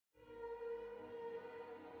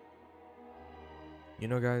You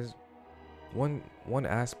know, guys, one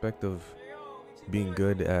aspect of being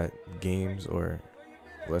good at games, or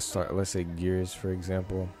let's say Gears, for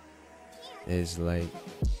example, is like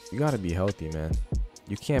you gotta be healthy, man.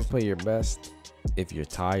 You can't play your best if you're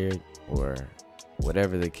tired or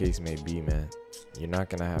whatever the case may be, man. You're not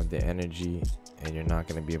gonna have the energy and you're not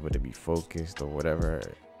gonna be able to be focused or whatever.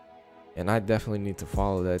 And I definitely need to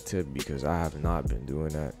follow that tip because I have not been doing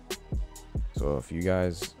that. So if you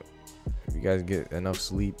guys get enough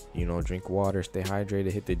sleep, you know, drink water, stay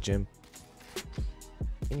hydrated, hit the gym,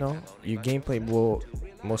 you know, your gameplay will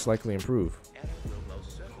most likely improve.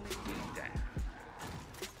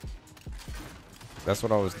 That's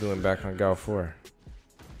what I was doing back on Gal 4.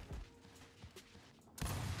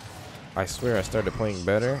 I swear I started playing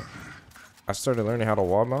better. I started learning how to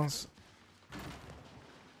wall bounce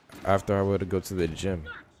after I would go to the gym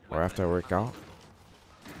or after I work out.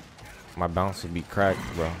 My bounce would be cracked,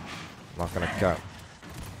 bro. I'm not gonna cap.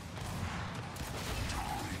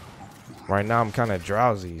 Right now I'm kind of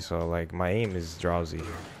drowsy, so like my aim is drowsy.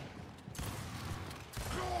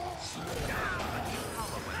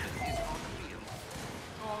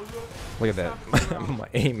 Look at that. My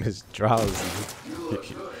aim is drowsy.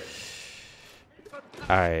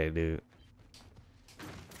 Alright, dude.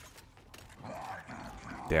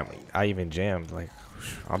 Damn, I even jammed. Like,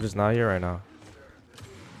 I'm just not here right now.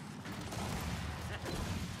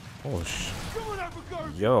 Oh,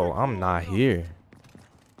 yo, I'm not here.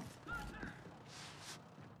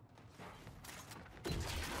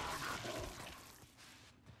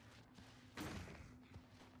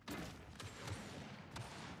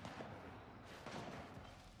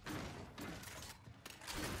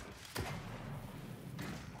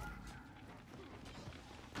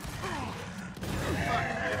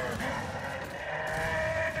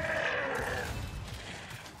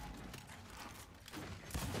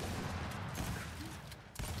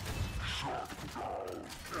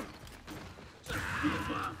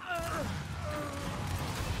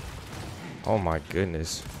 Oh my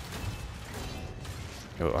goodness.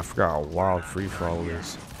 Yo, I forgot how wild free for all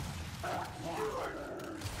is.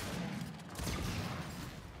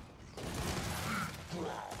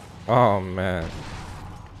 Oh man.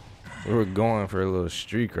 We were going for a little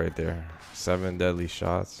streak right there. 7 deadly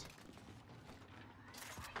shots.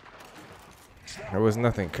 There was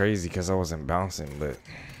nothing crazy because I wasn't bouncing, but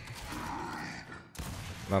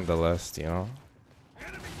nonetheless, you know.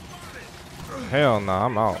 Hell no,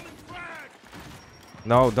 I'm out.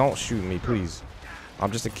 No, don't shoot me, please.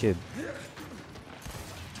 I'm just a kid.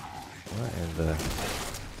 What in the...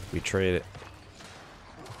 We traded.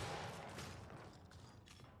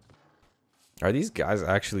 Are these guys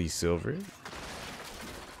actually silver?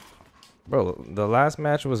 Bro, the last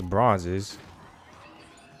match was bronzes.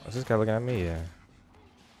 What's this guy looking at me? Yeah.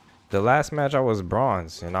 The last match I was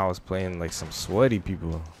bronze, and I was playing like some sweaty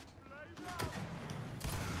people.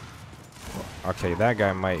 Okay, that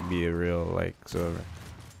guy might be a real, like, silver.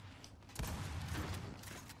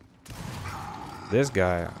 This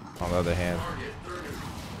guy, on the other hand,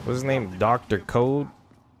 what's his name? Dr. Code?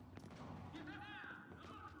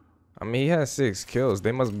 I mean, he has 6 kills.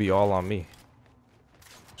 They must be all on me.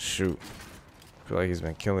 Shoot. I feel like he's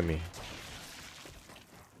been killing me.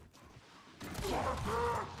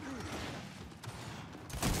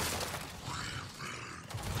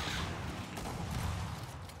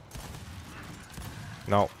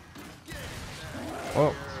 No.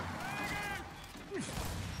 Oh.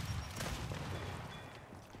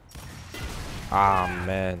 Ah,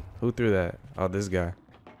 man. Who threw that? Oh, this guy.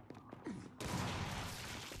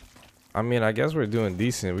 I mean, I guess we're doing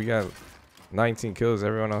decent. We got 19 kills.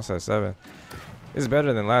 Everyone else has 7. It's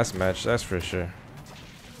better than last match, that's for sure.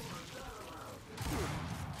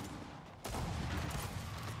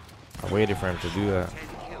 I waited for him to do that.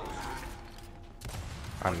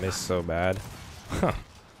 I missed so bad.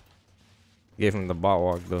 Gave him the bot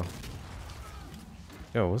walk, though.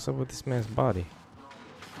 Yo, what's up with this man's body?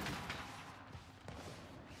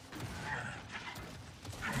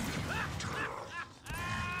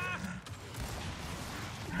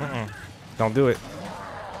 Don't do it.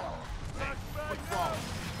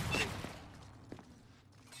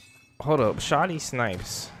 Hold up, shoddy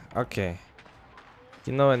snipes. Okay.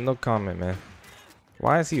 You know what? No comment, man.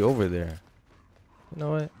 Why is he over there? You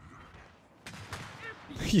know what?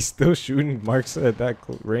 He's still shooting marks at that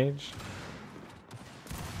range.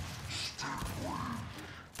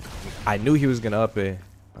 I knew he was gonna up it.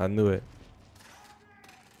 I knew it.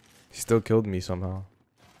 He still killed me somehow.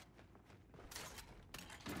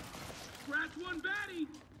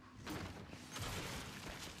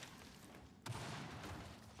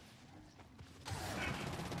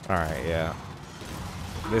 Alright, yeah.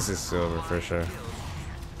 This is silver for sure.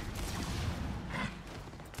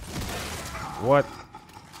 What?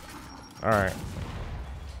 Alright.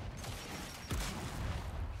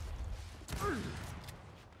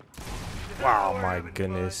 Wow, my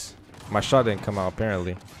goodness. My shot didn't come out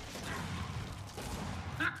apparently.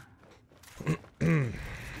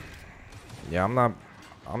 Yeah, I'm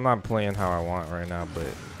not playing how I want right now, but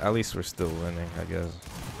at least we're still winning, I guess.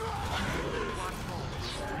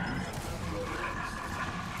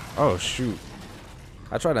 Oh shoot.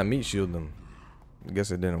 I tried to meat shield them. I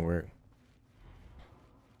guess it didn't work.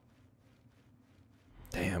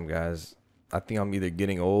 Damn, guys. I think I'm either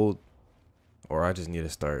getting old or I just need to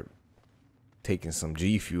start taking some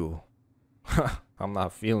G fuel. I'm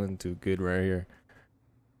not feeling too good right here.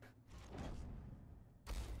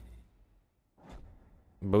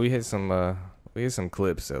 But we hit some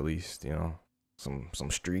clips at least, you know. Some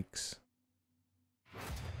streaks.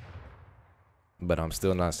 But I'm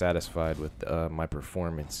still not satisfied with my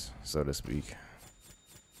performance, so to speak.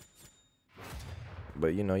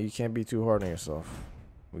 But you know, you can't be too hard on yourself.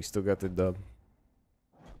 We still got the dub.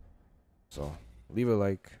 So leave a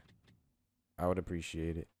like. I would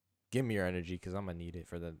appreciate it. Give me your energy because I'm gonna need it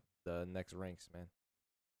for the next ranks, man.